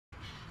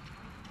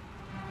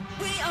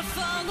are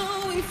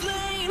following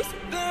flames,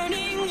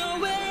 burning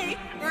away,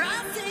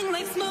 rising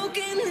like smoke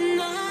in the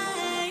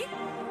night.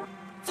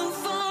 So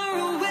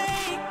far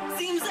away,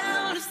 seems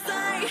out of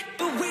sight,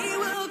 but we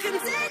will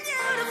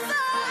continue to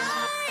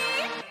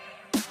fight.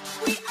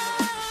 We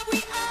are,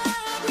 we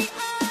are, we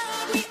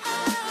are, we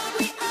are,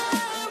 we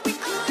are, we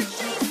are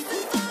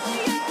chasing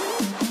fire.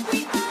 We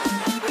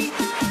are, we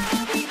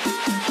are, we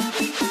are,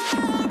 we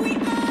are, we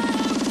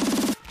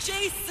are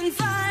chasing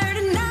fire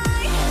tonight.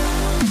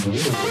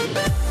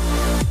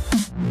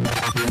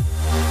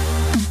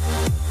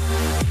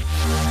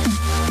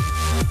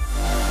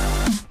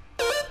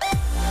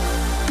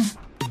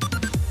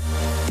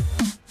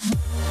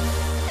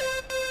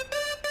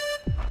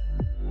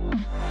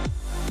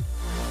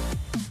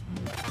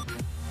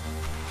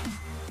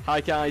 Hi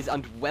guys,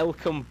 and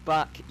welcome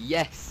back.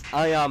 Yes,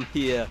 I am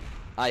here.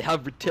 I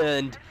have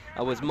returned.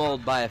 I was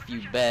mauled by a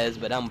few bears,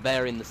 but I'm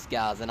bearing the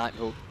scars, and I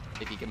hope,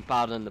 if you can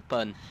pardon the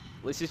pun,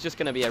 this is just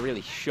going to be a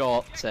really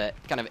short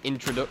kind of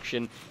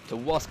introduction to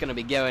what's going to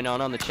be going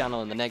on the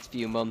channel in the next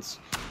few months.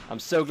 I'm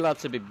so glad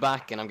to be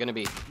back, and I'm going to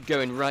be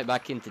going right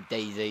back into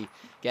DayZ,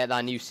 get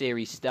that new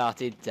series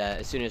started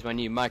as soon as my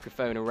new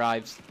microphone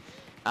arrives.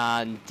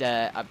 And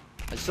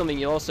something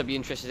you'll also be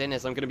interested in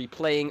is I'm going to be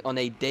playing on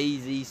a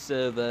DayZ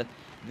server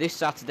this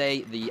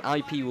Saturday. The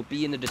IP will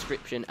be in the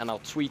description, and I'll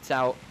tweet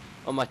out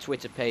on my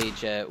Twitter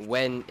page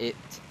when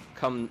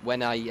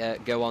I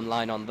go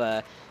online on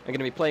there. I'm going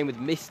to be playing with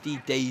Misty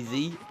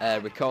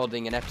DayZ,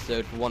 recording an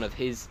episode for one of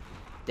his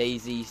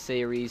DayZ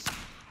series,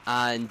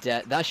 and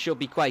that should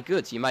be quite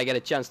good. So you might get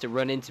a chance to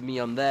run into me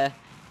on there,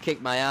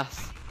 kick my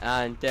ass,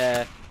 and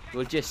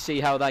we'll just see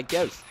how that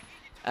goes.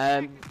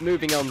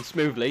 Moving on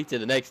smoothly to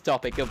the next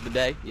topic of the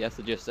day. Yes,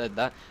 I just said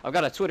that. I've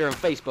got a Twitter and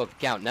Facebook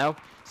account now,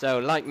 so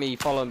like me,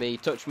 follow me,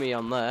 touch me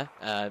on there,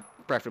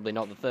 preferably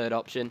not the third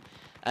option.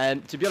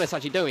 To be honest, I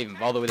actually don't even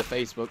bother with a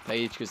Facebook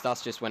page, because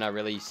that's just when I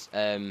release,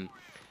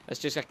 let's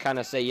just kind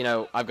of say, you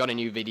know, I've got a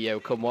new video,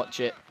 come watch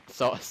it,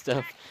 sort of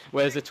stuff.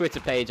 Whereas the Twitter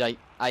page, I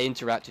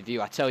interact with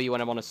you. I tell you when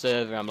I'm on a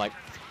server, I'm like,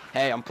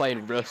 hey, I'm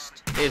playing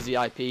Rust, here's the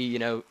IP, you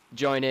know,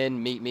 join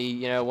in, meet me,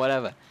 you know,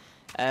 whatever.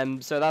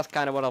 So that's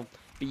kind of what I'll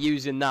be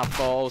using that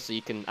for, so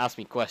you can ask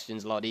me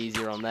questions a lot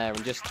easier on there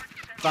and just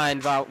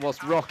find out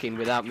what's rocking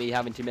without me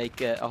having to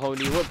make a whole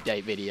new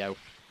update video.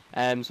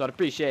 So I'd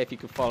appreciate if you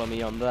could follow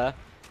me on there.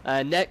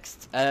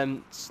 Next,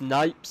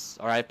 Snipes,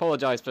 or I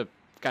apologise for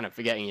kind of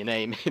forgetting your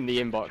name in the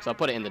inbox, I'll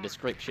put it in the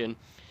description,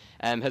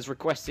 has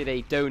requested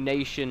a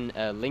donation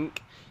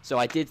link. So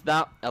I did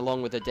that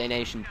along with a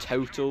donation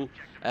total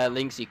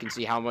link, so you can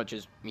see how much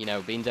has, you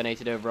know, been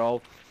donated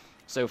overall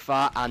so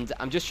far. And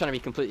I'm just trying to be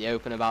completely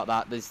open about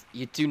that.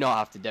 You do not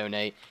have to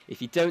donate.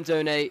 If you don't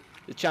donate,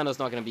 the channel's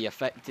not going to be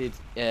affected.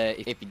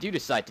 If you do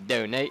decide to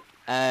donate,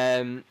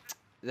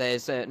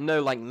 there's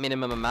no like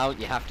minimum amount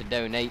you have to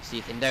donate, so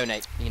you can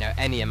donate, you know,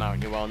 any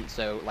amount you want.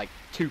 So like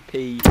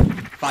 2p,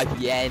 5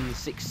 yen,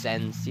 6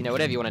 cents, you know,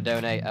 whatever you want to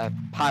donate. A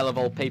pile of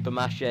old paper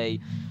mache, a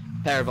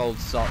pair of old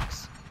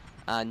socks,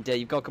 and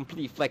you've got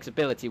complete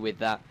flexibility with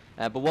that.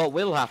 But what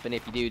will happen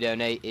if you do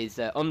donate is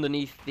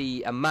underneath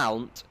the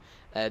amount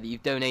that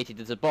you've donated,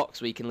 there's a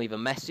box where you can leave a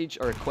message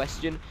or a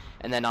question,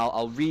 and then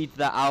I'll read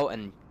that out,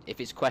 and if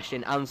it's a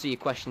question, answer your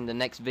question in the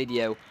next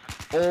video,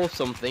 or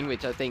something,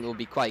 which I think will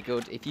be quite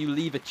good. If you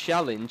leave a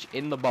challenge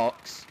in the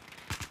box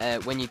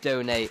when you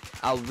donate,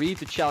 I'll read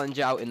the challenge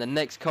out in the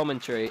next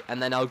commentary,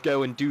 and then I'll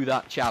go and do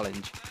that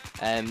challenge.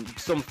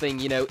 Something,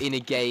 you know, in a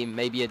game,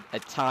 maybe a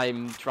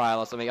time trial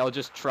or something. I'll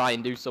just try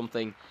and do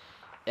something,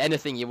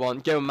 anything you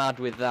want, go mad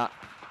with that.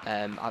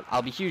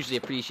 I'll be hugely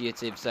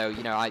appreciative, so,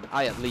 you know,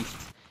 I at least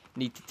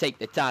need to take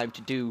the time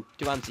to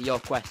answer your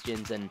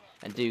questions and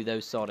do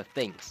those sort of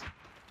things.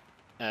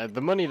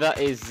 The money that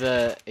is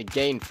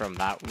gained from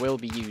that will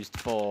be used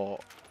for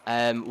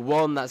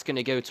one, that's going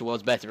to go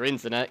towards better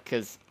internet,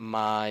 because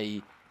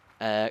my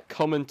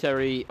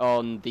commentary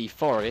on the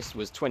forest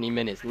was 20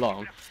 minutes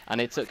long,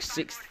 and it took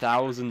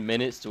 6,000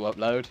 minutes to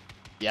upload.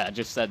 Yeah, I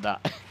just said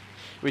that.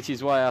 Which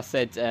is why I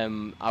said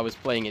I was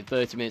playing it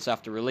 30 minutes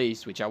after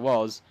release, which I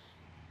was,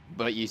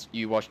 but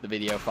you watched the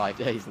video 5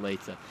 days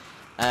later.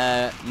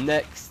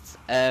 Next,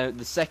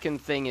 the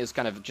second thing is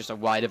kind of just a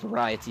wider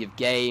variety of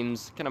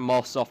games, kind of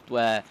more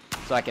software,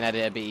 so I can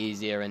edit a bit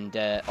easier, and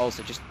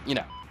also just, you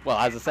know, well,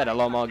 as I said, a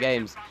lot more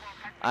games.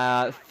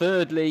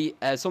 Thirdly,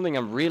 something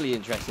I'm really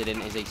interested in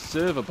is a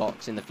server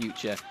box in the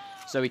future,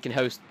 so we can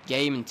host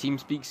game and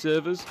TeamSpeak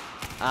servers.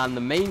 And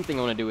the main thing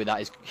I want to do with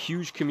that is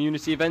huge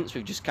community events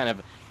with just kind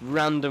of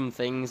random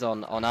things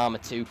on Arma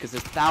 2, because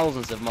there's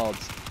thousands of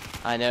mods.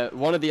 And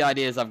one of the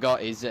ideas I've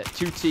got is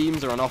two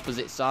teams are on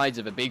opposite sides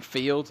of a big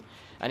field,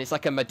 and it's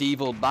like a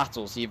medieval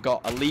battle, so you've got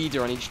a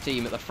leader on each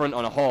team at the front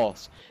on a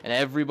horse, and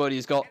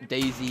everybody's got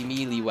DayZ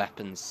melee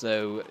weapons,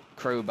 so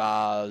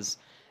crowbars,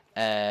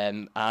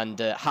 and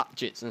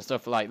hatchets and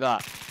stuff like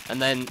that.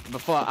 And then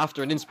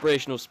after an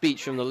inspirational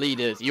speech from the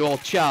leaders, you all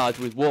charge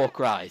with war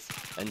cries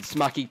and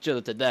smack each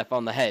other to death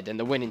on the head, and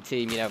the winning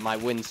team, you know,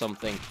 might win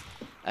something,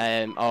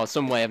 or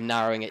some way of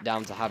narrowing it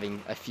down to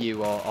having a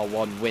few or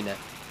one winner.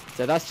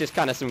 So that's just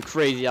kind of some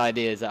crazy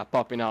ideas that are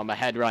popping out of my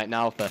head right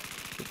now for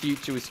the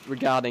future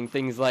regarding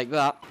things like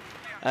that.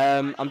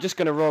 I'm just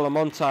going to roll a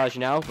montage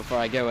now before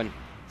I go and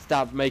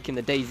start making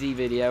the DayZ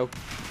video.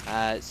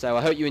 So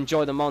I hope you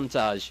enjoy the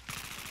montage.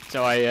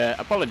 So I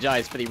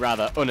apologise for the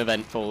rather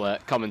uneventful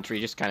commentary,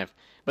 just kind of,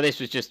 but this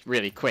was just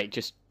really quick,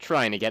 just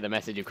trying to get the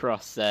message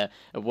across of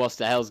what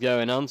the hell's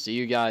going on, so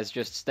you guys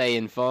just stay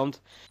informed.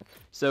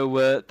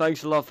 So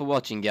thanks a lot for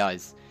watching,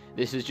 guys.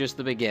 This is just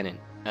the beginning,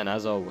 and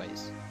as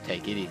always,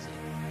 take it easy.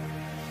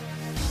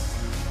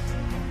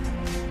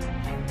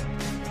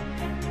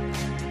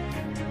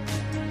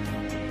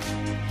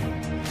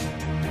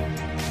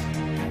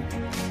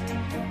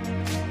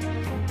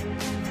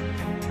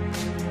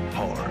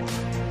 Heart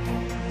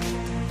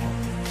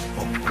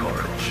of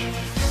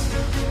courage.